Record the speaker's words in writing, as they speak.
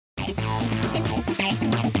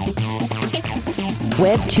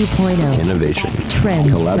Web 2.0. Innovation. Trends.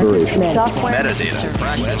 Collaboration. Software. Metadata.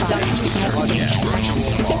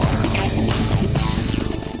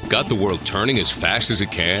 Got the world turning as fast as it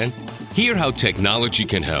can? Hear how technology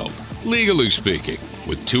can help, legally speaking,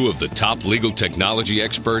 with two of the top legal technology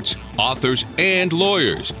experts, authors, and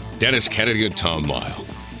lawyers, Dennis Kennedy and Tom Mighell.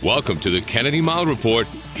 Welcome to the Kennedy Mighell Report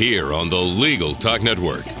here on the Legal Talk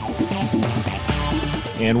Network.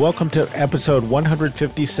 And welcome to episode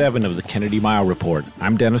 157 of the Kennedy Mighell Report.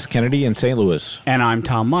 I'm Dennis Kennedy in St. Louis. And I'm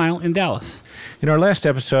Tom Mighell in Dallas. In our last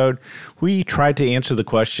episode, we tried to answer the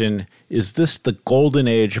question, is this the golden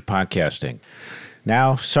age of podcasting?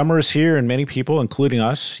 Now, summer is here, and many people, including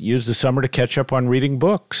us, use the summer to catch up on reading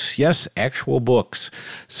books. Yes, actual books.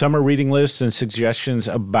 Summer reading lists and suggestions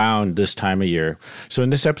abound this time of year. So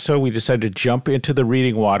in this episode, we decided to jump into the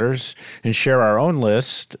reading waters and share our own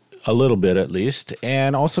list, a little bit at least,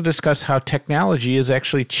 and also discuss how technology is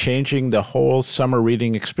actually changing the whole summer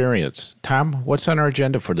reading experience. Tom, what's on our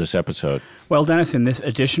agenda for this episode? Well, Dennis, in this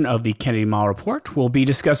edition of the Kennedy Mighell Report, we'll be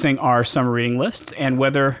discussing our summer reading lists and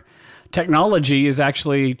whether technology is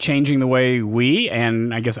actually changing the way we,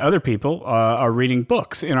 and I guess other people, are reading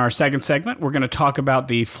books. In our second segment, we're going to talk about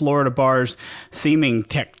the Florida bar's seeming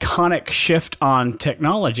tectonic shift on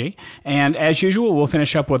technology. And as usual, we'll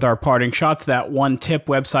finish up with our parting shots, that one tip,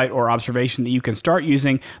 website, or observation that you can start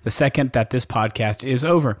using the second that this podcast is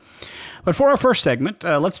over. But for our first segment,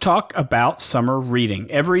 let's talk about summer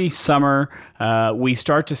reading. Every summer, we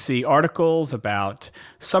start to see articles about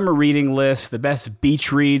summer reading lists, the best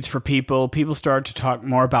beach reads for people. People start to talk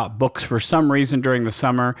more about books for some reason during the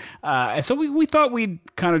summer. And so we thought we'd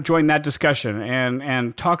kind of join that discussion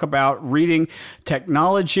and talk about reading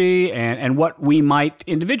technology and what we might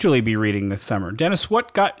individually be reading this summer. Dennis,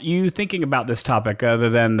 what got you thinking about this topic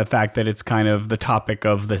other than the fact that it's kind of the topic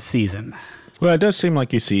of the season? Well, it does seem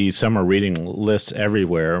like you see summer reading lists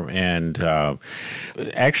everywhere, and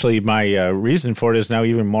actually my reason for it is now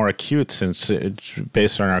even more acute since it's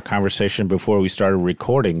based on our conversation before we started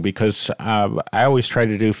recording, because I always try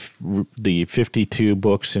to do the 52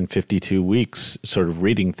 books in 52 weeks sort of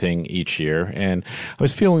reading thing each year, and I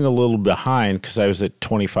was feeling a little behind because I was at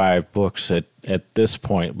 25 books at this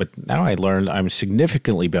point, but now I learned I'm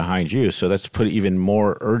significantly behind you, so that's put even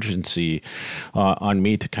more urgency on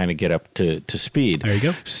me to kind of get up to speed. There you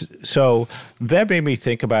go. So that made me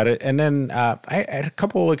think about it, and then I had a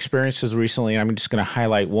couple of experiences recently, and I'm just going to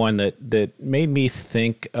highlight one that made me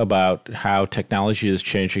think about how technology is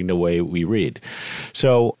changing the way we read.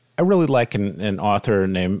 So I really like an author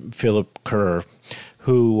named Philip Kerr,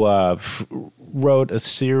 who wrote a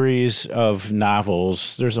series of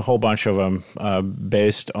novels. There's a whole bunch of them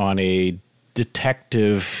based on a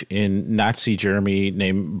detective in Nazi Germany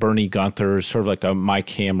named Bernie Gunther, sort of like a Mike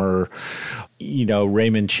Hammer,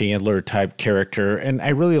 Raymond Chandler type character. And I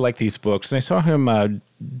really like these books. And I saw him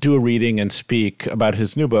do a reading and speak about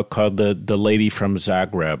his new book called The Lady from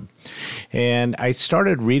Zagreb. And I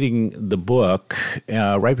started reading the book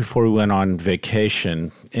right before we went on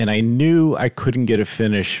vacation, and I knew I couldn't get it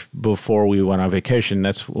finished before we went on vacation.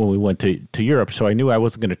 That's when we went to Europe, so I knew I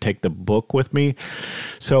wasn't going to take the book with me.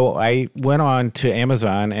 So I went on to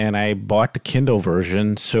Amazon and I bought the Kindle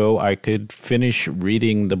version so I could finish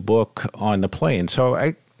reading the book on the plane. So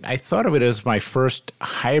I thought of it as my first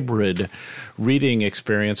hybrid reading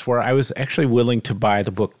experience where I was actually willing to buy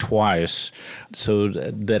the book twice so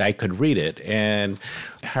that I could read it, and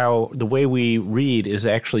how the way we read is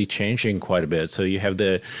actually changing quite a bit. So you have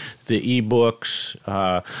the e-books,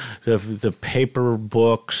 the paper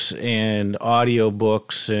books, and audio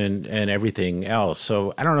books, and everything else.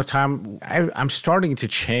 So I don't know, Tom, I'm starting to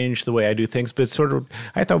change the way I do things, but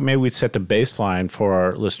I thought maybe we'd set the baseline for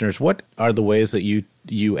our listeners. What are the ways that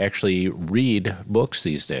you actually read books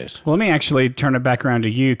these days? Well, let me actually turn it back around to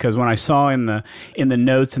you, because when I saw in the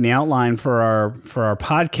notes and the outline for our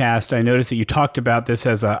podcast, I noticed that you talked about this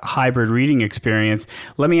as a hybrid reading experience.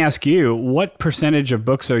 Let me ask you, what percentage of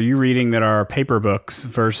books are you reading that are paper books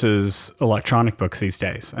versus electronic books these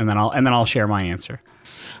days? And then I'll share my answer.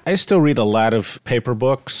 I still read a lot of paper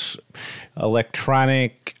books,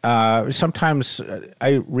 electronic. Sometimes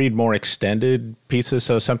I read more extended pieces,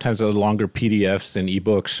 so sometimes they're longer PDFs than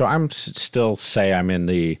ebooks. So I'm still say I'm in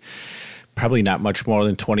the probably not much more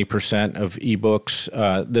than 20% of ebooks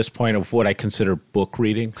at this point of what I consider book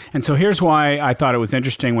reading. And so here's why I thought it was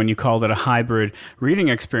interesting when you called it a hybrid reading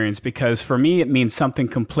experience, because for me, it means something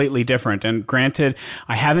completely different. And granted,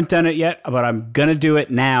 I haven't done it yet, but I'm going to do it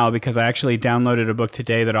now because I actually downloaded a book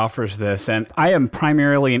today that offers this. And I am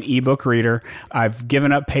primarily an ebook reader. I've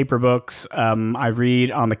given up paper books. I read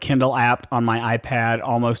on the Kindle app on my iPad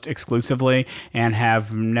almost exclusively and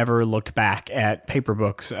have never looked back at paper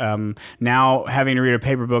books. Now, having to read a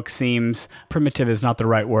paper book seems, primitive is not the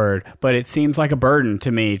right word, but it seems like a burden to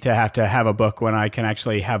me to have a book when I can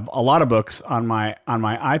actually have a lot of books on my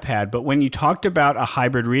iPad. But when you talked about a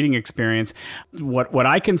hybrid reading experience, what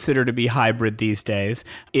I consider to be hybrid these days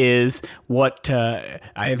is what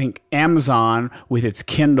I think Amazon with its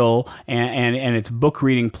Kindle and its book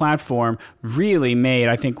reading platform really made.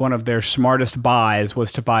 I think one of their smartest buys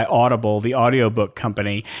was to buy Audible, the audiobook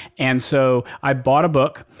company. And so I bought a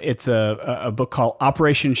book. It's a book called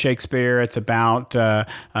Operation Shakespeare. It's about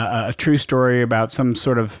a true story about some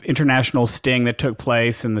sort of international sting that took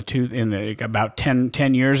place about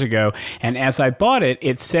 10 years ago. And as I bought it,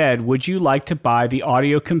 it said, "Would you like to buy the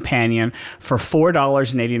audio companion for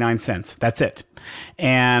 $4.89? That's it.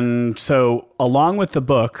 And so along with the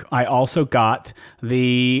book, I also got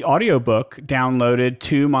the audiobook downloaded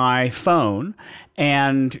to my phone,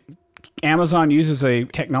 and Amazon uses a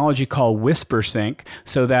technology called WhisperSync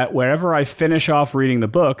so that wherever I finish off reading the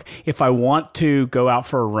book, if I want to go out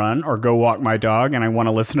for a run or go walk my dog and I want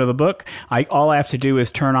to listen to the book, all I have to do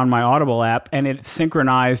is turn on my Audible app and it's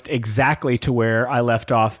synchronized exactly to where I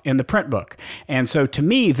left off in the print book. And so to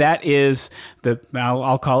me, that is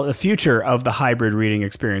I'll call it the future of the hybrid reading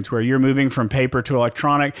experience, where you're moving from paper to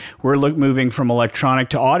electronic. We're moving from electronic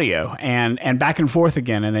to audio and back and forth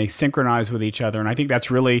again, and they synchronize with each other. And I think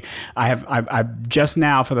that's really, I'm just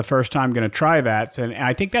now for the first time going to try that, and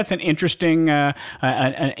I think that's an interesting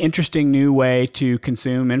new way to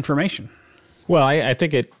consume information. Well, I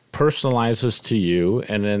think it personalizes to you,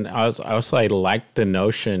 and then I like the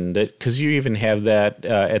notion that, because you even have that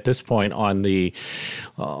at this point on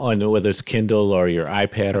whether it's Kindle or your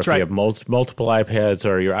iPad, or if you have multiple iPads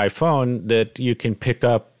or your iPhone, that you can pick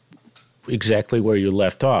up exactly where you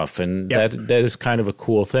left off, and that is kind of a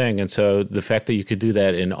cool thing. And so the fact that you could do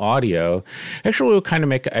that in audio actually will kind of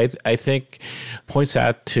make, I think, points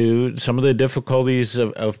out to some of the difficulties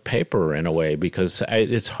of paper in a way, because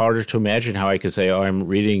it's harder to imagine how I could say, oh, I'm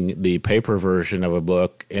reading the paper version of a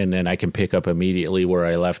book and then I can pick up immediately where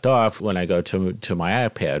I left off when I go to my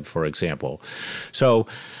iPad, for example. So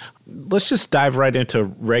let's just dive right into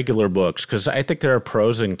regular books, because I think there are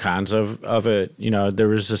pros and cons of it. You know,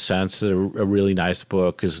 there is a sense that a really nice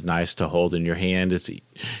book is nice to hold in your hand. It's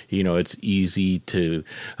easy to,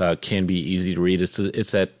 can be easy to read.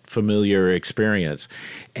 It's that familiar experience.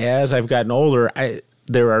 As I've gotten older,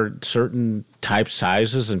 there are certain type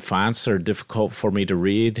sizes and fonts that are difficult for me to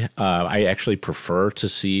read. I actually prefer to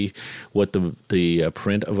see what the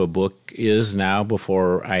print of a book is now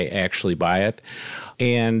before I actually buy it.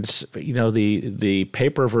 And, you know, the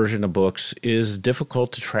paper version of books is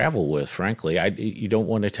difficult to travel with, frankly. You don't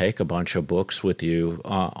want to take a bunch of books with you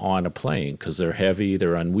on a plane because they're heavy,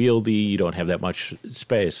 they're unwieldy, you don't have that much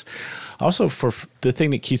space. Also, for the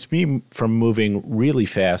thing that keeps me from moving really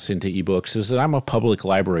fast into ebooks is that I'm a public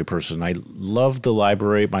library person. I love the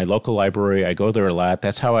library, my local library. I go there a lot.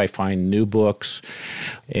 That's how I find new books,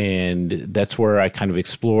 and that's where I kind of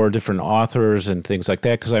explore different authors and things like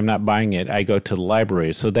that, because I'm not buying it. I go to the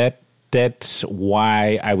library. So that's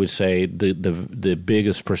why I would say the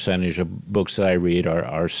biggest percentage of books that I read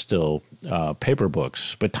are still paper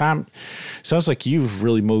books. But Tom, sounds like you've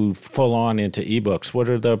really moved full on into ebooks. What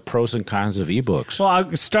are the pros and cons of ebooks? Well,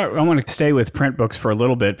 I want to stay with print books for a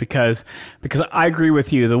little bit because I agree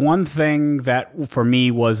with you. The one thing that for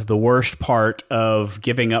me was the worst part of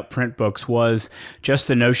giving up print books was just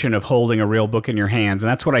the notion of holding a real book in your hands. And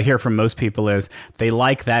that's what I hear from most people is they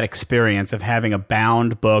like that experience of having a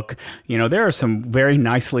bound book. You know, there are some very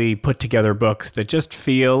nicely put together books that just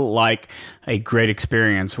feel like a great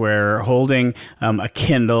experience, where holding a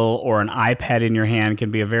Kindle or an iPad in your hand can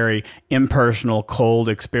be a very impersonal, cold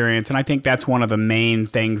experience. And I think that's one of the main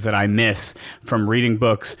things that I miss from reading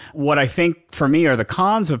books. What I think for me are the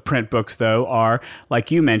cons of print books, though, are, like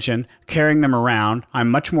you mentioned, carrying them around. I'm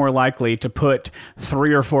much more likely to put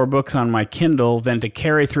 3 or 4 books on my Kindle than to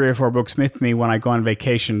carry 3 or 4 books with me when I go on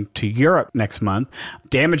vacation to Europe next month,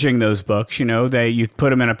 damaging those books. You know, you put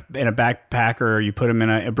them in a backpack or you put them in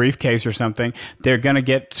a briefcase or something, they're going to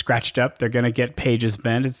get scratched up. They're going to get pages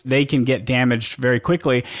bent. They can get damaged very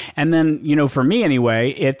quickly. And then, for me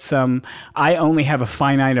anyway, it's I only have a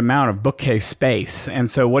finite amount of bookcase space. And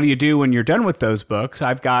so what do you do when you're done with those books?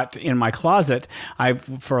 I've got in my closet,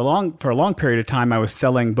 for a long period of time, I was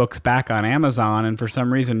selling books back on Amazon, and for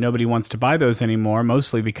some reason nobody wants to buy those anymore,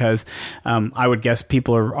 mostly because I would guess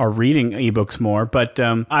people are reading ebooks more. But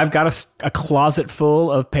I've got a closet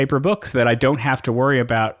full of paper books that I don't have to worry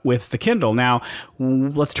about with the Kindle. Now,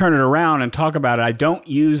 let's turn it around and talk about it. I don't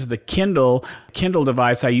use the Kindle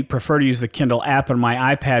device. I prefer to use the Kindle app on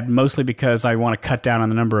my iPad, mostly because I want to cut down on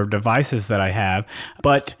the number of devices that I have.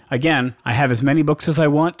 But again, I have as many books as I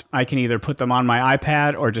want. I can either put them on my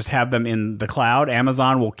iPad or just have them in the cloud.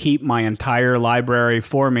 Amazon will keep my entire library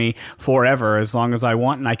for me forever, as long as I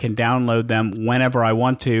want, and I can download them whenever I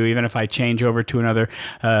want to. Even if I change over to another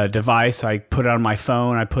device, I put it on my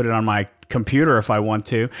phone, I put it on my computer if I want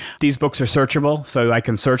to. These books are searchable, so I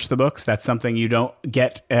can search the books. That's something you don't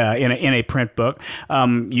get in a print book.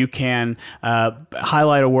 You can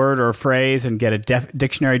highlight a word or a phrase and get a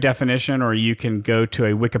dictionary definition, or you can go to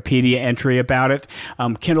a Wikipedia entry about it.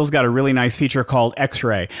 Kindle's got a really nice feature called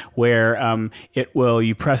X-ray, where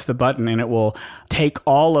you press the button and it will take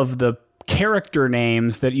all of the character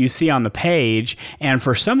names that you see on the page, and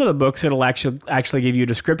for some of the books it'll actually give you a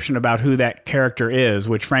description about who that character is,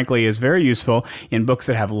 which frankly is very useful in books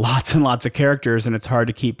that have lots and lots of characters and it's hard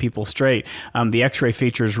to keep people straight. The X-ray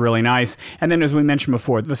feature is really nice. And then, as we mentioned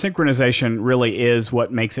before, the synchronization really is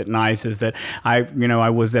what makes it nice. Is that I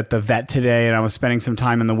was at the vet today and I was spending some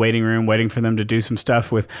time in the waiting room waiting for them to do some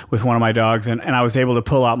stuff with one of my dogs, and I was able to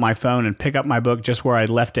pull out my phone and pick up my book just where I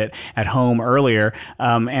left it at home earlier,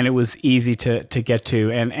 and it was easy to get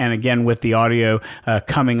to. And again, with the audio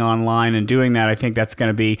coming online and doing that, I think that's going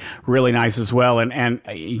to be really nice as well. And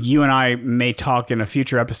you and I may talk in a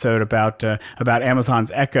future episode about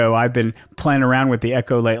Amazon's Echo. I've been playing around with the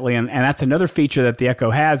Echo lately, and that's another feature that the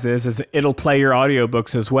Echo has is it'll play your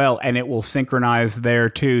audiobooks as well, and it will synchronize there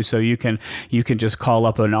too. So you can just call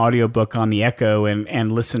up an audiobook on the Echo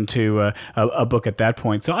and listen to a book at that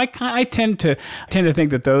point. So I tend to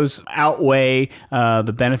think that those outweigh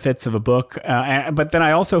the benefits of a book. But then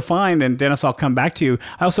I also find, and Dennis, I'll come back to you,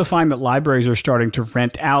 I also find that libraries are starting to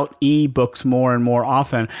rent out e-books more and more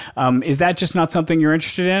often. Is that just not something you're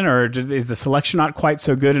interested in, or is the selection not quite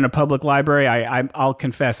so good in a public library? I'll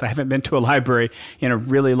confess, I haven't been to a library in a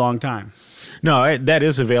really long time. No, that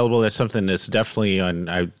is available. That's something that's definitely on.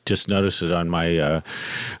 I just noticed it on my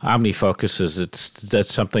OmniFocuses.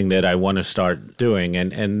 That's something that I want to start doing,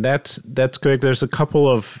 and that's good. There's a couple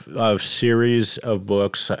of series of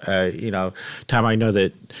books. Tom, I know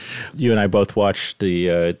that you and I both watched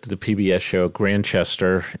the PBS show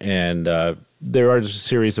Grantchester, and there are a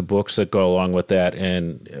series of books that go along with that,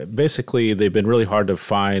 and basically they've been really hard to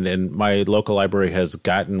find, and my local library has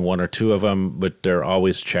gotten one or two of them, but they're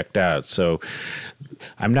always checked out. So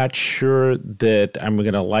I'm not sure that I'm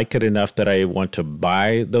going to like it enough that I want to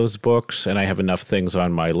buy those books, and I have enough things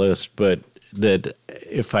on my list, but that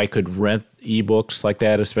if I could rent ebooks like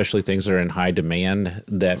that, especially things that are in high demand,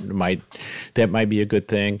 that might be a good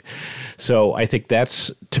thing. So I think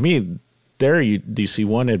that's, to me, there you see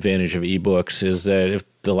one advantage of ebooks is that if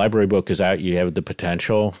the library book is out, you have the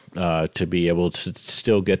potential to be able to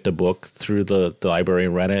still get the book through the library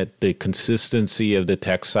and rent it. The consistency of the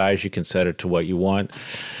text size, you can set it to what you want,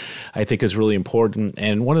 I think is really important.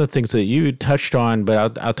 And one of the things that you touched on,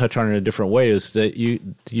 but I'll touch on it in a different way, is that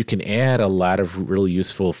you can add a lot of really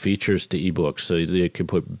useful features to ebooks. So you can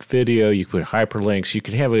put video, you can put hyperlinks, you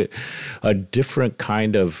can have a different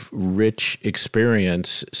kind of rich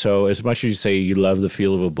experience. So as much as you say you love the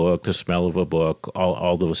feel of a book, the smell of a book,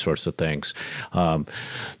 all those sorts of things,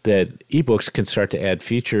 that ebooks can start to add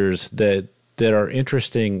features that are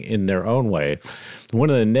interesting in their own way.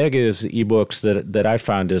 One of the negatives of ebooks that I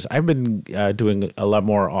found is I've been doing a lot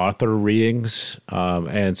more author readings,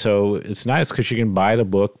 and so it's nice because you can buy the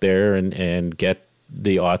book there and get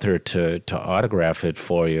the author to autograph it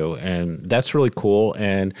for you, and that's really cool.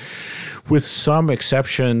 And with some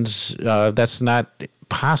exceptions, that's not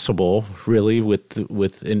possible really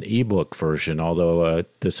with an ebook version, although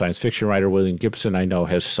the science fiction writer William Gibson, I know,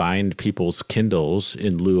 has signed people's Kindles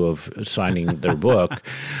in lieu of signing their book,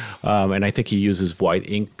 and I think he uses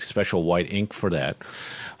special white ink for that.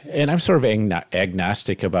 And I'm sort of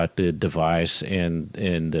agnostic about the device and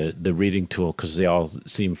the reading tool because they all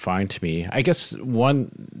seem fine to me. I guess one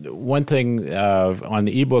thing on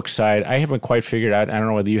the ebook side, I haven't quite figured out, I don't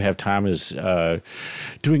know whether you have, Tom, is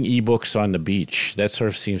doing ebooks on the beach. That sort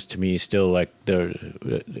of seems to me still like there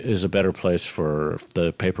is a better place for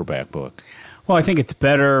the paperback book. Well, I think it's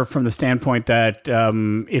better from the standpoint that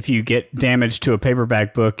if you get damage to a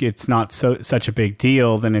paperback book, it's not such a big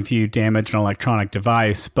deal than if you damage an electronic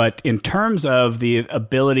device. But in terms of the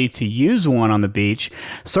ability to use one on the beach,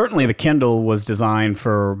 certainly the Kindle was designed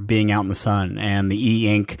for being out in the sun, and the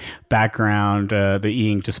e-ink background, the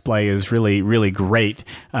e-ink display is really, really great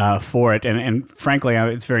for it. And frankly,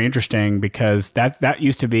 it's very interesting because that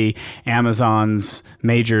used to be Amazon's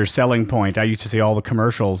major selling point. I used to see all the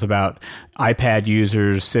commercials about iPad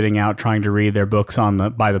users sitting out trying to read their books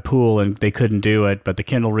by the pool, and they couldn't do it, but the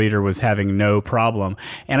Kindle reader was having no problem.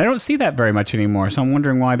 And I don't see that very much anymore, so I'm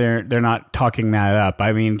wondering why they're not talking that up.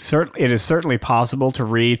 I mean, it is certainly possible to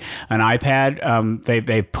read an iPad.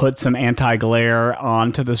 They put some anti-glare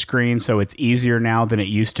onto the screen, so it's easier now than it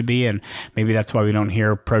used to be, and maybe that's why we don't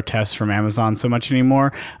hear protests from Amazon so much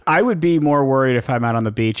anymore. I would be more worried if I'm out on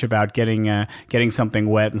the beach about getting something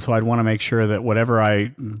wet, and so I'd want to make sure that whatever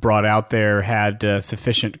I brought out there had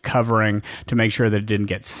sufficient covering to make sure that it didn't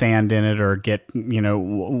get sand in it or get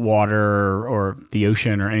water or the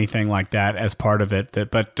ocean or anything like that as part of it.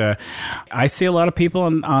 But I see a lot of people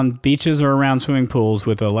on beaches or around swimming pools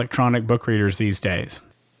with electronic book readers these days.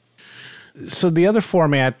 So the other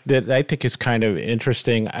format that I think is kind of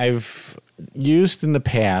interesting, I've used in the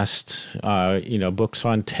past, books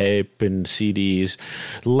on tape and CDs,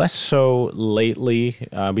 less so lately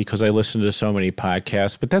because I listen to so many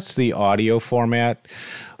podcasts, but that's the audio format,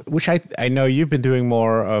 which I know you've been doing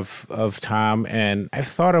more of, Tom, and I've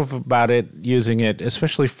thought about it, using it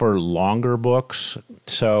especially for longer books.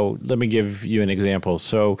 So let me give you an example.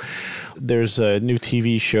 So there's a new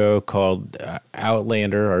TV show called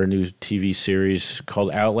Outlander, or a new TV series called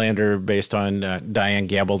Outlander, based on Diane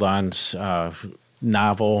Gabaldon's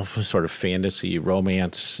novel, sort of fantasy,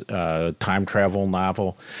 romance, time travel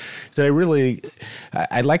novel. That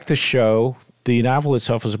I like the show. The novel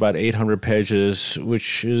itself is about 800 pages,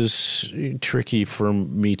 which is tricky for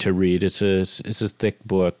me to read. It's a thick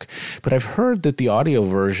book, but I've heard that the audio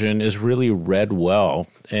version is really read well,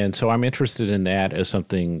 and so I'm interested in that as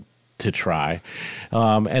something to try.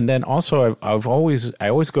 And then also, I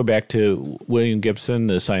always go back to William Gibson,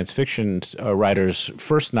 the science fiction writer's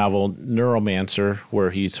first novel, Neuromancer, where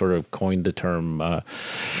he sort of coined the term.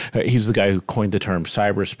 He's the guy who coined the term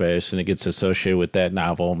cyberspace, and it gets associated with that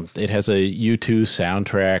novel. It has a U2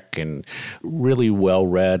 soundtrack, and really well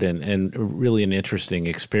read, and really an interesting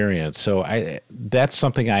experience. So that's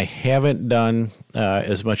something I haven't done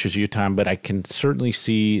as much as you, Tom, but I can certainly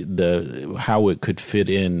see how it could fit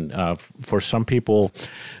in for some people,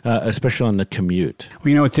 especially on the commute.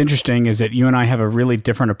 Well, what's interesting is that you and I have a really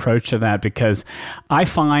different approach to that, because I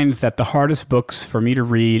find that the hardest books for me to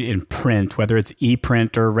read in print, whether it's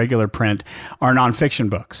e-print or regular print, are nonfiction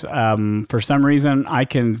books. For some reason, I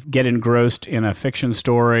can get engrossed in a fiction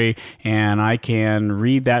story, and I can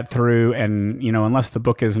read that through, and unless the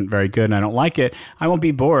book isn't very good and I don't like it, I won't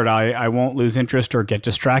be bored. I won't lose interest or get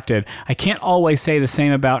distracted. I can't always say the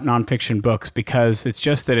same about nonfiction books, because it's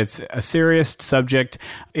just that it's a serious subject.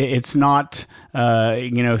 It's not,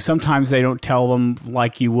 sometimes they don't tell them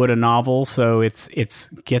like you would a novel, so it's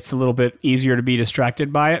gets a little bit easier to be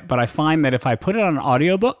distracted by it. But I find that if I put it on an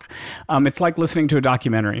audiobook, it's like listening to a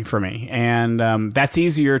documentary for me, and that's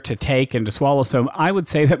easier to take and to swallow. So I would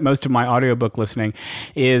say that most of my audiobook listening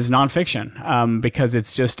is nonfiction, because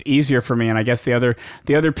it's just easier for me. And I guess the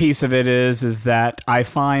other piece of it is that I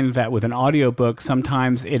find that with an audiobook,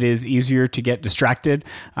 sometimes it is easier to get distracted.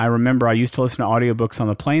 I remember I used to listen to audiobooks on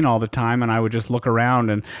the plane all the time, and I would just look around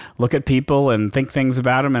and look at people and think things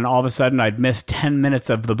about them, and all of a sudden I'd miss 10 minutes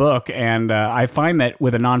of the book. And I find that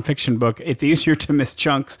with a nonfiction book, it's easier to miss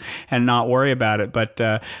chunks and not worry about it. But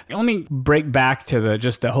let me break back to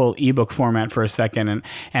the whole ebook format for a second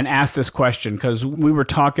and ask this question, because we were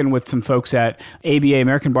talking with some folks at ABA,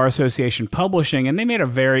 American Bar Association Publishing, and they made a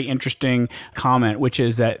very interesting comment, which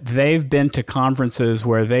is that they've been to conferences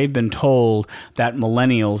where they've been told that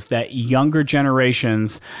millennials, that younger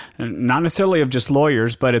generations, not necessarily of just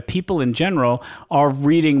lawyers, but of people in general, are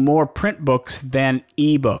reading more print books than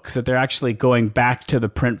ebooks, that they're actually going back to the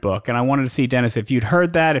print book. And I wanted to see, Dennis, if you'd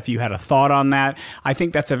heard that, if you had a thought on that. I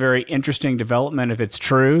think that's a very interesting development if it's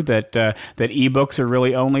true that ebooks are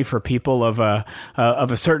really only for people of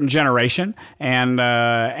a certain generation, and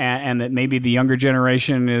that maybe the younger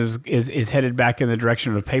generation is headed back in the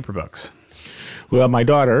direction of paper books. Well, my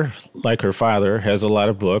daughter, like her father, has a lot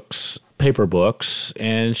of books, paper books,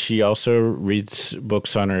 and she also reads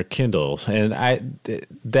books on her Kindle. And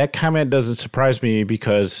that comment doesn't surprise me,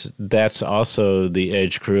 because that's also the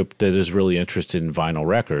age group that is really interested in vinyl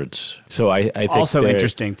records. So I think also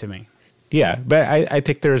interesting to me. Yeah, but I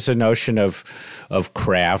think there's a notion of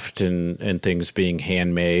craft and things being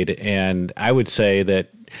handmade, and I would say that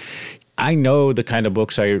I know the kind of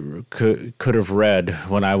books I could have read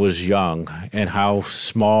when I was young and how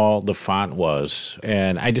small the font was,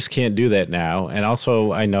 and I just can't do that now. And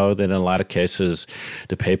also, I know that in a lot of cases,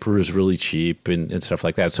 the paper is really cheap and stuff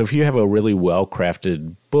like that. So if you have a really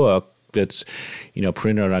well-crafted book that's,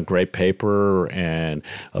 printed on great paper and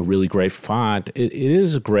a really great font, it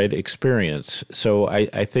is a great experience. So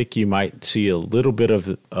I think you might see a little bit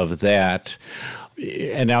of that.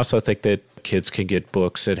 And I also think that kids can get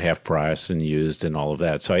books at half price and used and all of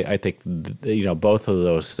that. So I think, both of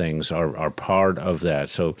those things are part of that.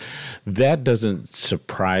 So that doesn't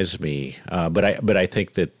surprise me. But I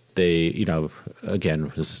think that they,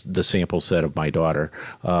 again, the sample set of my daughter,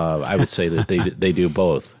 I would say that they do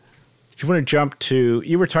both. You want to jump to,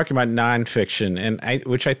 you were talking about nonfiction,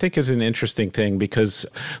 which I think is an interesting thing because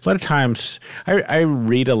a lot of times I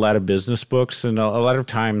read a lot of business books, and a lot of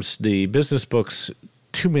times the business books,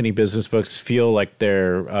 too many business books, feel like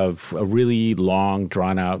they're of a really long,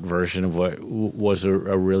 drawn-out version of what was a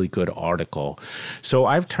really good article. So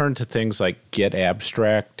I've turned to things like Get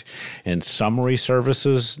Abstract and summary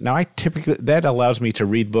services. Now, that allows me to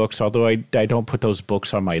read books, although I don't put those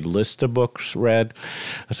books on my list of books read.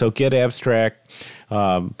 So Get Abstract.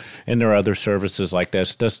 And there are other services like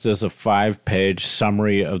this. This does a 5-page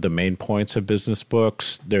summary of the main points of business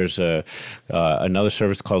books. There's another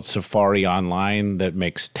service called Safari Online that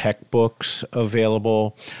makes tech books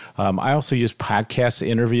available. I also use podcast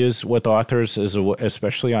interviews with authors,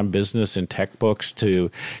 especially on business and tech books, to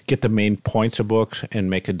get the main points of books and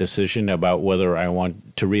make a decision about whether I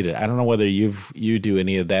want to read it. I don't know whether you do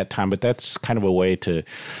any of that, Tom, but that's kind of a way to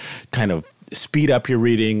kind of speed up your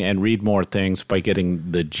reading and read more things by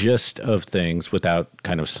getting the gist of things without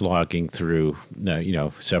kind of slogging through,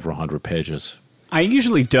 several hundred pages. I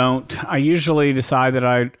usually don't. I usually decide that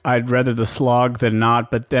I'd rather the slog than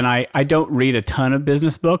not, but then I don't read a ton of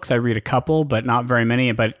business books. I read a couple, but not very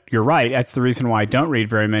many. But you're right. That's the reason why I don't read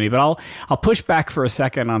very many. But I'll push back for a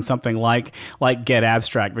second on something like Get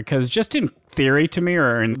Abstract, because just in theory to me,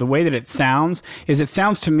 or in the way that it sounds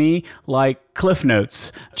to me like Cliff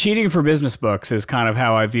Notes. Cheating for business books is kind of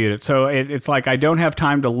how I viewed it. So it's like I don't have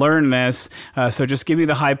time to learn this, so just give me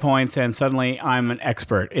the high points and suddenly I'm an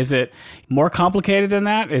expert. Is it more complicated than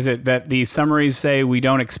that? Is it that these summaries say we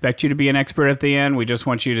don't expect you to be an expert at the end, we just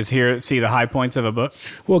want you to see the high points of a book?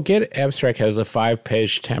 Well, Get Abstract has a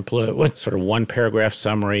 5-page template with sort of 1-paragraph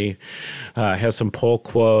summary, has some pull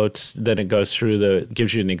quotes, then it goes through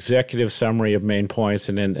gives you an executive summary of main points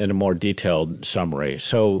and then a more detailed summary.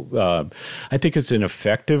 So I think it's an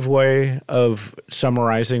effective way of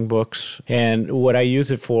summarizing books. And what I use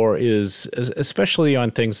it for is, especially on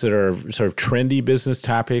things that are sort of trendy business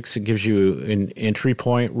topics, it gives you an entry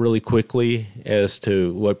point really quickly as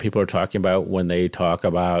to what people are talking about when they talk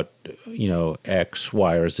about X,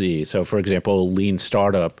 Y, or Z. So, for example, lean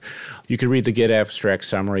startup, you could read the Get Abstract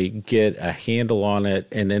summary, get a handle on it,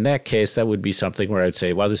 and in that case, that would be something where I'd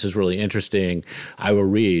say, wow, this is really interesting. I will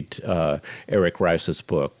read Eric Rice's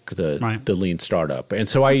book, the Lean Startup. And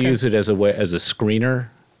so I use it as a screener,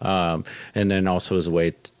 and then also as a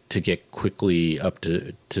way to get quickly up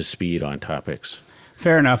to speed on topics.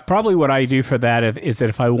 Fair enough. Probably what I do for that is that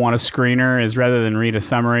if I want a screener, is rather than read a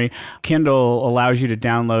summary, Kindle allows you to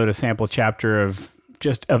download a sample chapter of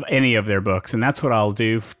any of their books. And that's what I'll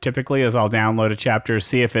do typically, is I'll download a chapter,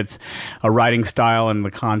 see if it's a writing style and the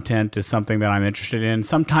content is something that I'm interested in.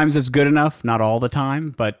 Sometimes it's good enough, not all the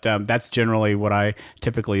time, but that's generally what I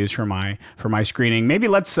typically use for my screening. Maybe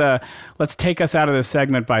let's take us out of this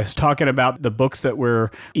segment by talking about the books that we're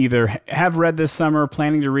either have read this summer,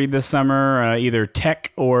 planning to read this summer, either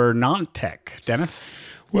tech or non-tech. Dennis?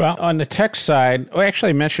 Well, on the tech side,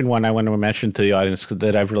 actually I mentioned one I want to mention to the audience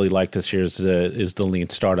that I've really liked this year is the Lean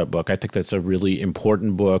Startup book. I think that's a really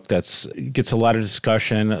important book that gets a lot of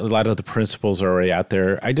discussion. A lot of the principles are already out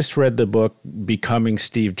there. I just read the book Becoming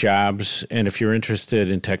Steve Jobs, and if you're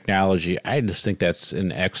interested in technology, I just think that's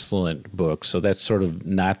an excellent book. So that's sort of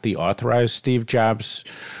not the authorized Steve Jobs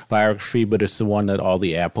biography, but it's the one that all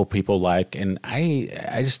the Apple people like, and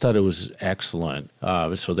I just thought it was excellent.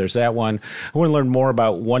 So there's that one. I want to learn more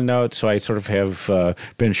about OneNote, so I sort of have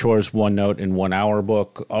Ben Shore's OneNote in 1 Hour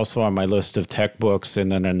book also on my list of tech books,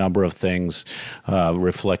 and then a number of things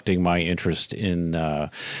reflecting my interest in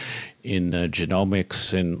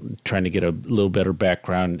genomics and trying to get a little better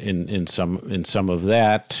background in some of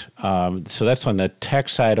that. So that's on the tech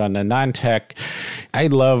side. On the non-tech, I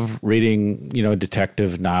love reading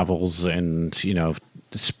detective novels and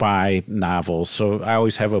spy novels. So I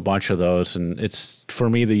always have a bunch of those, and it's, for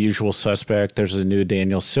me, the usual suspect. There's a new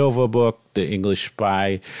Daniel Silva book, The English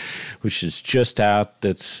Spy, which is just out.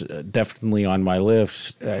 That's definitely on my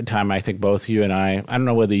list. Tom, I think both you and I don't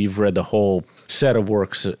know whether you've read the whole set of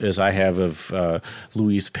works as I have of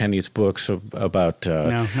Louise Penny's books about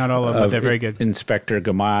no, not all of them, but they're very good. Inspector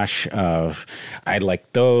Gamache. I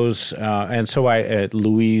like those, and so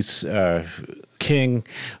Louise King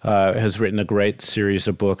has written a great series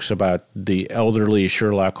of books about the elderly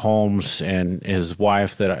Sherlock Holmes and his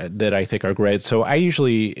wife that I think are great. So I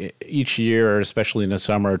usually each year, especially in the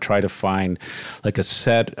summer, try to find like a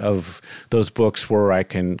set of those books where I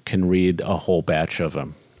can read a whole batch of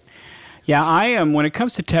them. Yeah, I am. When it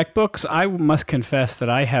comes to tech books, I must confess that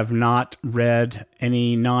I have not read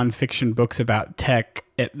any nonfiction books about tech,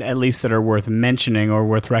 at least that are worth mentioning or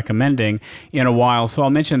worth recommending, in a while. So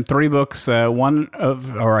I'll mention 3 books.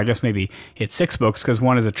 Or I guess maybe it's 6 books because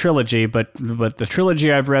one is a trilogy. But the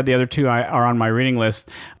trilogy I've read, the other 2 are on my reading list.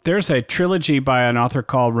 There's a trilogy by an author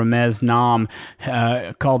called Ramez Nam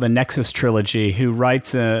called the Nexus Trilogy, who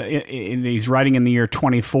writes. He's writing in the year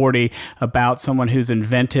 2040 about someone who's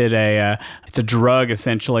invented it's a drug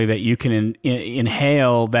essentially that you can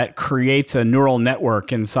inhale that creates a neural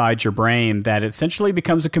network inside your brain that essentially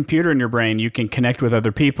becomes a computer in your brain. You can connect with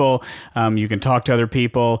other people. You can talk to other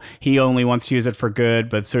people. He only wants to use it for good,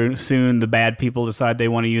 but soon the bad people decide they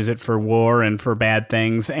want to use it for war and for bad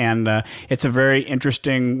things. And it's a very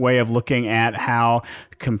interesting way of looking at how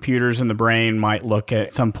computers in the brain might look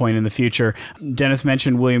at some point in the future. Dennis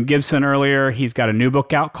mentioned William Gibson earlier. He's got a new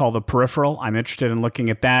book out called The Peripheral. I'm interested in looking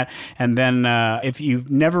at that. And then if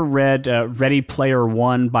you've never read Ready Player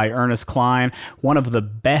One by Ernest Cline, one of the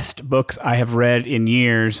best books I have read in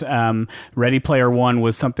years. Ready Player One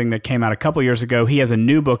was something that came out a couple years ago. He has a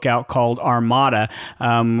new book out called Armada,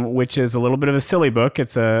 which is a little bit of a silly book.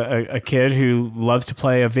 It's a kid who loves to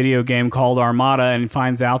play a video game called Armada and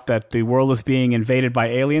finds out that the world is being invaded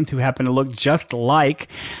by aliens who happen to look just like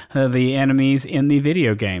the enemies in the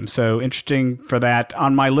video game. So interesting for that.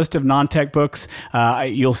 On my list of non-tech books,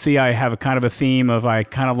 you'll see I have a kind of a theme of I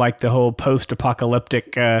kind of like the whole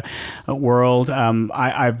post-apocalyptic world.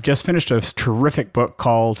 I've just finished a terrific book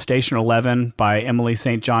called Station 11 by Emily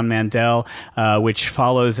St. John Mandel, which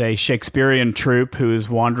follows a Shakespearean troupe who is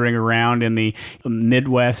wandering around in the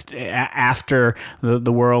Midwest after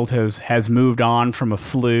the world has moved on from a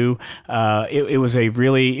flu. It was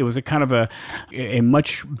a kind of a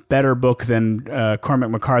much better book than Cormac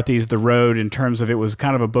McCarthy's The Road, in terms of it was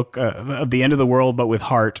kind of a book of the end of the world, but with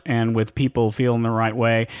heart and with people feeling the right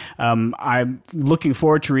way. I'm looking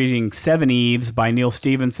forward to reading Seven Eves by Neil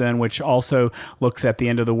Stephenson, which also looks at the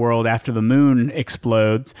end of the world after the moon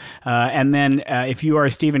explodes. And then if you are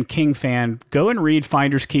a Stephen King fan, go and read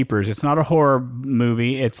Finders Keepers. It's not a horror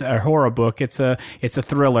movie. It's a horror book. It's a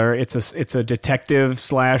thriller. It's a detective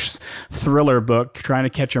 / thriller book trying to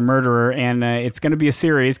catch a murderer, and it's going to be a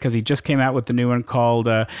series because he just came out with the new one called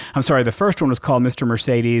the first one was called Mr.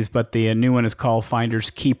 Mercedes, but the new one is called Finders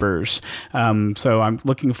Keepers. So I'm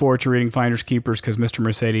looking forward to reading Finders Keepers because Mr.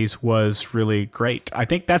 Mercedes was really great. I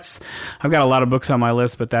think I've got a lot of books on my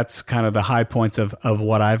list, but that's kind of the high points of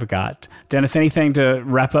what I've got. Dennis, anything to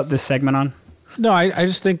wrap up this segment on? No, I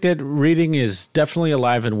just think that reading is definitely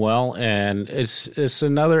alive and well, and it's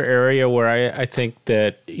another area where I think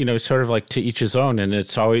that, sort of like to each his own, and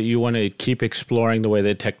it's always, you want to keep exploring the way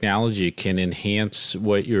that technology can enhance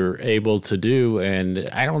what you're able to do, and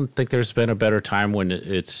I don't think there's been a better time when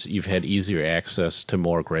you've had easier access to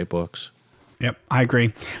more great books. Yep, I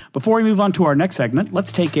agree. Before we move on to our next segment,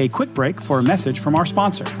 let's take a quick break for a message from our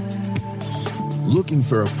sponsor. Looking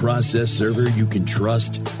for a process server you can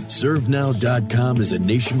trust? ServeNow.com is a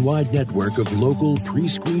nationwide network of local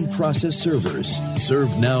pre-screened process servers.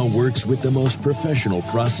 ServeNow works with the most professional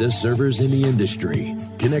process servers in the industry,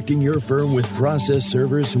 connecting your firm with process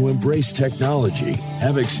servers who embrace technology,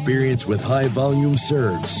 have experience with high-volume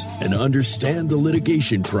serves, and understand the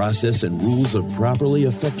litigation process and rules of properly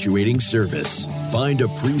effectuating service. Find a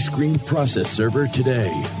pre-screened process server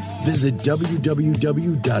today. Visit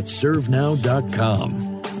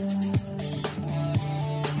www.servenow.com.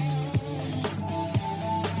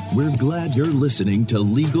 We're glad you're listening to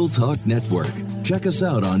Legal Talk Network. Check us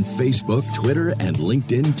out on Facebook, Twitter, and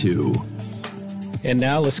LinkedIn, too. And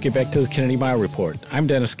now let's get back to the Kennedy Mighell Report. I'm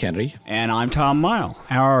Dennis Kennedy. And I'm Tom Mighell.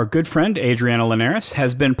 Our good friend, Adriana Linares,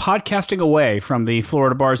 has been podcasting away from the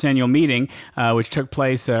Florida Bar's annual meeting, which took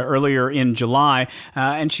place earlier in July.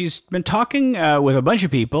 And she's been talking with a bunch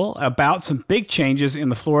of people about some big changes in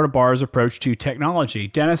the Florida Bar's approach to technology.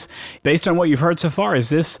 Dennis, based on what you've heard so far, is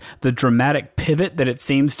this the dramatic pivot that it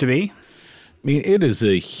seems to be? I mean, it is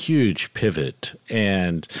a huge pivot.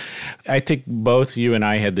 And I think both you and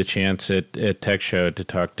I had the chance at Tech Show to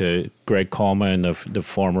talk to Greg Coleman, the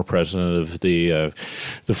former president of the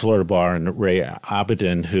Florida Bar, and Ray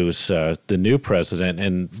Abedin, who's the new president.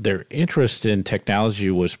 And their interest in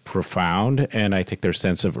technology was profound. And I think their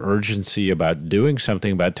sense of urgency about doing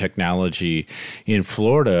something about technology in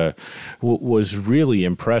Florida was really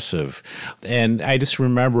impressive. And I just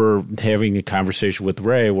remember having a conversation with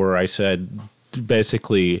Ray where I said,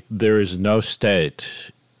 basically, there is no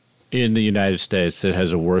state in the United States that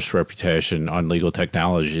has a worse reputation on legal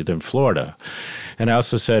technology than Florida. And I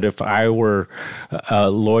also said, if I were a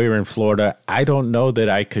lawyer in Florida, I don't know that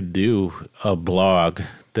I could do a blog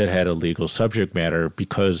that had a legal subject matter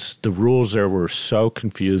because the rules there were so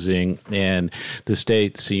confusing and the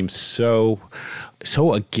state seems so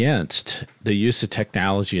against the use of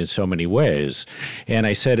technology in so many ways. And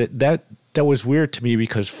I said that was weird to me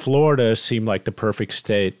because Florida seemed like the perfect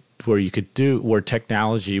state where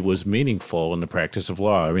technology was meaningful in the practice of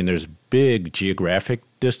law. I mean, there's big geographic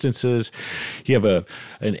distances. You have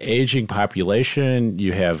an aging population.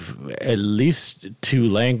 You have at least 2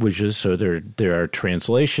 languages, so there are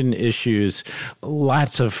translation issues.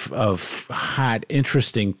 Lots of hot,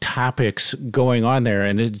 interesting topics going on there,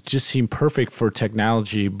 and it just seemed perfect for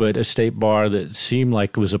technology, but a state bar that seemed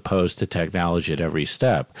like it was opposed to technology at every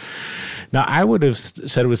step. Now, I would have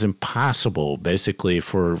said it was impossible, basically,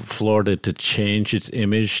 for Florida to change its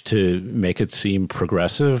image to make it seem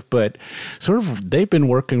progressive, but sort of they've been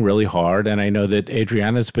working really hard, and I know that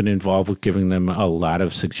Adriana's been involved with giving them a lot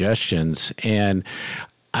of suggestions, and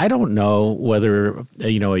I don't know whether, a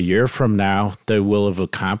year from now they will have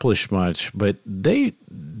accomplished much, but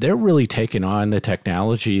they're really taking on the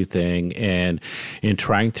technology thing and in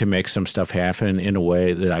trying to make some stuff happen in a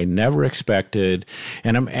way that I never expected,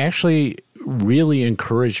 and I'm actually really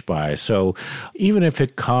encouraged by. So even if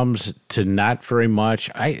it comes to not very much,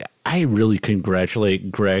 I really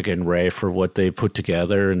congratulate Greg and Ray for what they put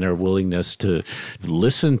together and their willingness to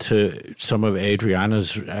listen to some of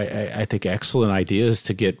Adriana's, I think, excellent ideas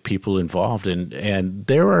to get people involved. And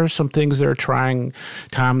there are some things they're trying,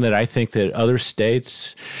 Tom, that I think that other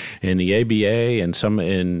states in the ABA and some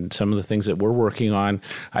of the things that we're working on,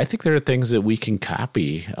 I think there are things that we can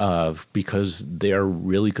copy because they are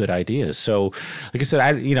really good ideas. So, like I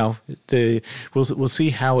said, we'll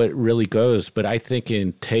see how it really goes. But I think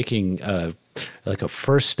in taking like a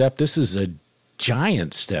first step, this is a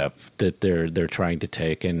giant step that they're trying to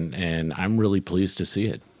take, and I'm really pleased to see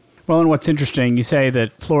it. Well, and what's interesting, you say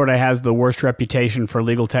that Florida has the worst reputation for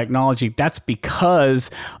legal technology. That's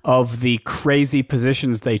because of the crazy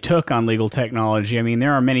positions they took on legal technology. I mean,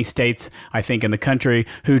 there are many states, I think, in the country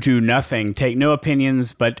who do nothing, take no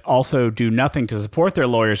opinions, but also do nothing to support their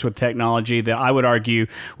lawyers with technology that I would argue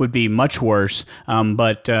would be much worse.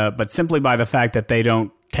 But simply by the fact that they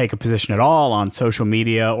don't take a position at all on social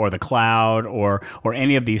media or the cloud or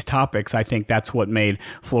any of these topics, I think that's what made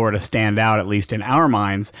Florida stand out, at least in our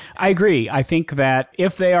minds. I agree. I think that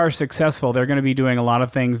if they are successful, they're going to be doing a lot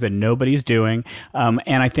of things that nobody's doing.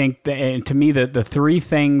 And I think that, to me, the 3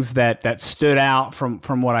 things that stood out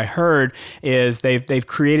from what I heard is they've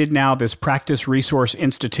created now this Practice Resource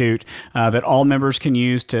Institute that all members can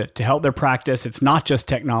use to help their practice. It's not just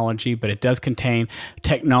technology, but it does contain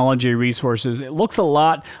technology resources. It looks a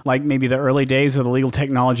lot like maybe the early days of the Legal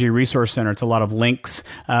Technology Resource Center. It's a lot of links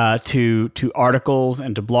to articles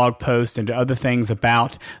and to blog posts and to other things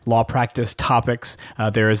about law practice topics.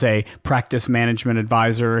 There is a practice management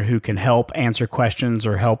advisor who can help answer questions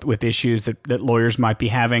or help with issues that lawyers might be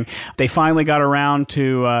having. They finally got around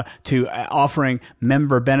to offering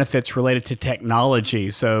member benefits related to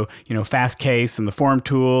technology. So, Fast Case and the Form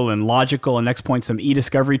Tool and Logical and Next Point, some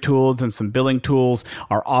e-discovery tools and some billing tools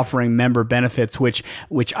are offering member benefits, which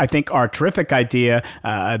I think are a terrific idea.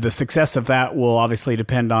 The success of that will obviously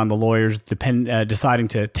depend on the lawyers deciding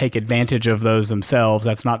to take advantage of those themselves.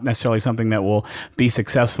 That's not necessarily something that will be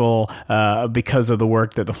successful because of the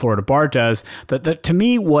work that the Florida Bar does. But to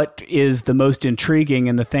me, what is the most intriguing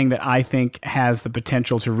and the thing that I think has the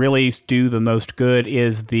potential to really do the most good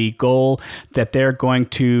is the goal that they're going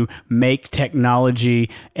to make technology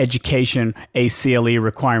education a CLE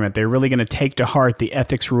requirement. They're really going to take to heart the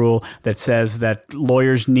ethics rule that says that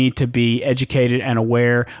lawyers need to be educated and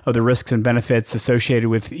aware of the risks and benefits associated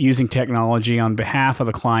with using technology on behalf of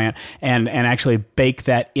the client and actually bake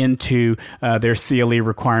that into their CLE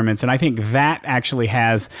requirements. And I think that actually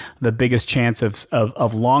has the biggest chance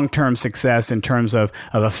of long-term success in terms of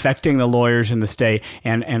affecting the lawyers in the state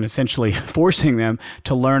and essentially forcing them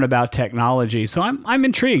to learn about technology. So I'm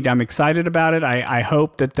intrigued. I'm excited about it. I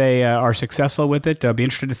hope that they are successful with it. I'll be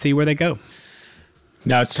interested to see where they go.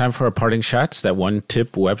 Now it's time for our parting shots, that one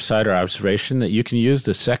tip, website, or observation that you can use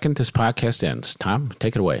the second this podcast ends. Tom,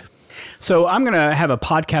 take it away. So I'm going to have a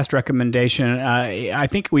podcast recommendation. I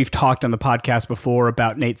think we've talked on the podcast before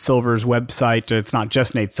about Nate Silver's website. It's not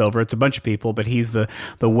just Nate Silver. It's a bunch of people, but he's the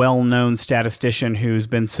well-known statistician who's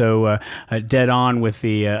been so dead on with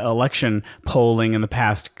the election polling in the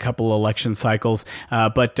past couple election cycles.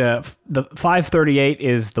 But the 538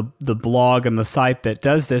 is the blog and the site that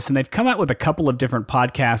does this, and they've come out with a couple of different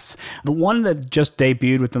podcasts. The one that just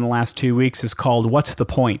debuted within the last 2 weeks is called What's the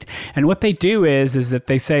Point? And what they do is that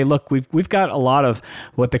they say, look, we've got a lot of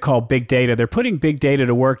what they call big data. They're putting big data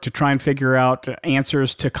to work to try and figure out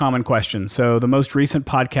answers to common questions. So the most recent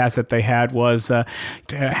podcast that they had was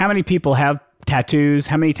how many people have tattoos?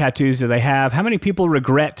 How many tattoos do they have? How many people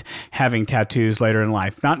regret having tattoos later in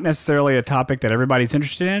life? Not necessarily a topic that everybody's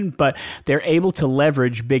interested in, but they're able to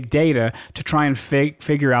leverage big data to try and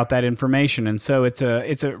figure out that information. And so it's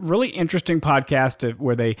a really interesting podcast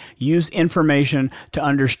where they use information to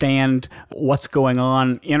understand what's going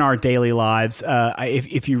on in our daily lives.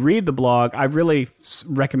 If you read the blog, I really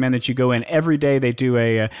recommend that you go in every day. They do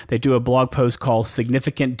a blog post called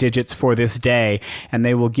Significant Digits for This Day, and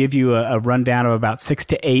they will give you a rundown of about 6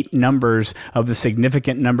 to 8 numbers of the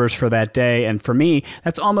significant numbers for that day. And for me,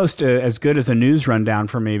 that's almost as good as a news rundown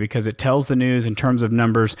for me because it tells the news in terms of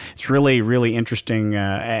numbers. It's really, really interesting.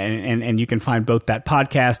 And you can find both that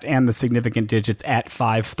podcast and the significant digits at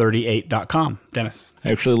 538.com. Dennis.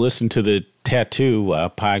 I actually listened to the tattoo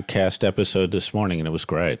podcast episode this morning, and it was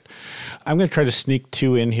great. I'm going to try to sneak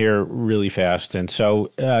 2 in here really fast. And so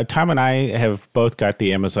Tom and I have both got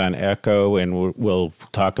the Amazon Echo, and we'll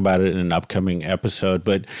talk about it in an upcoming episode.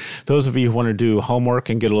 But those of you who want to do homework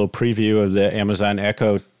and get a little preview of the Amazon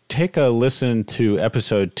Echo, take a listen to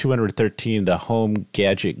episode 213, the Home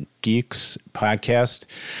Gadget Geeks podcast.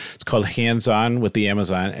 It's called Hands On with the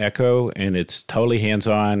Amazon Echo, and it's totally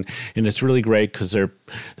hands-on, and it's really great because they're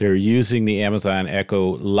using the Amazon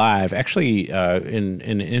Echo live, actually in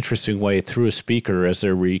an interesting way through a speaker as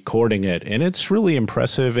they're recording it, and it's really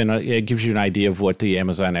impressive, and it gives you an idea of what the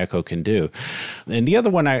Amazon Echo can do. And the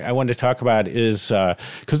other one I wanted to talk about is,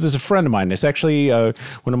 because there's a friend of mine, it's actually one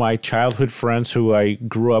of my childhood friends who I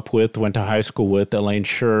grew up with, went to high school with, Elaine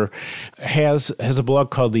Schur, has a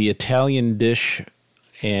blog called The Italian Dish,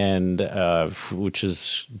 and which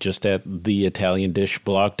is just at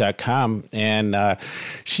theitaliandishblog.com. And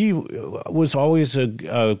she was always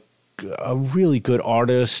a really good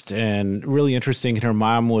artist and really interesting. And her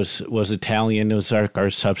mom was Italian. It was our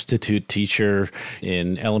substitute teacher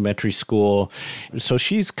in elementary school. So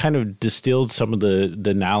she's kind of distilled some of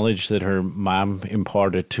the knowledge that her mom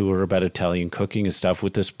imparted to her about Italian cooking and stuff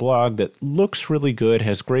with this blog that looks really good,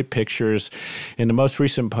 has great pictures. And the most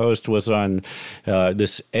recent post was on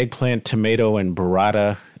this eggplant, tomato, and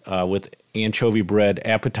burrata with anchovy bread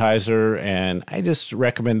appetizer, and I just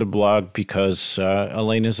recommend the blog because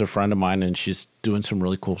Elaine is a friend of mine and she's doing some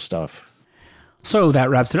really cool stuff. So that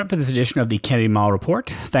wraps it up for this edition of the Kennedy Mighell Report.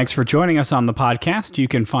 Thanks for joining us on the podcast. You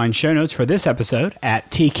can find show notes for this episode at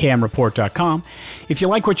tcamreport.com. If you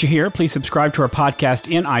like what you hear, please subscribe to our podcast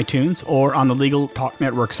in iTunes or on the Legal Talk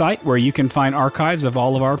Network site, where you can find archives of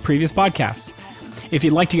all of our previous podcasts. If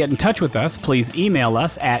you'd like to get in touch with us, please email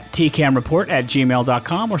us at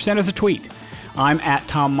tcamreport@gmail.com or send us a tweet. I'm at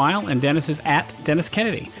Tom Mighell, and Dennis is at Dennis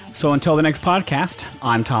Kennedy. So until the next podcast,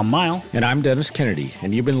 I'm Tom Mighell. And I'm Dennis Kennedy,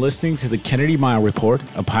 and you've been listening to the Kennedy Mighell Report,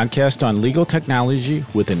 a podcast on legal technology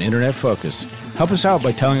with an internet focus. Help us out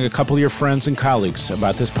by telling a couple of your friends and colleagues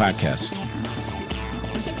about this podcast.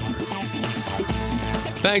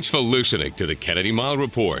 Thanks for listening to the Kennedy Mighell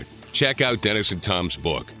Report. Check out Dennis and Tom's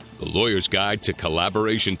book, The Lawyer's Guide to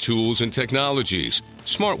Collaboration Tools and Technologies,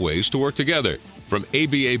 Smart Ways to Work Together, from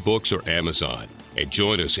ABA Books or Amazon. And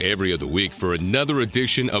join us every other week for another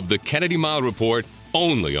edition of the Kennedy Mighell Report,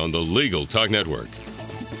 only on the Legal Talk Network.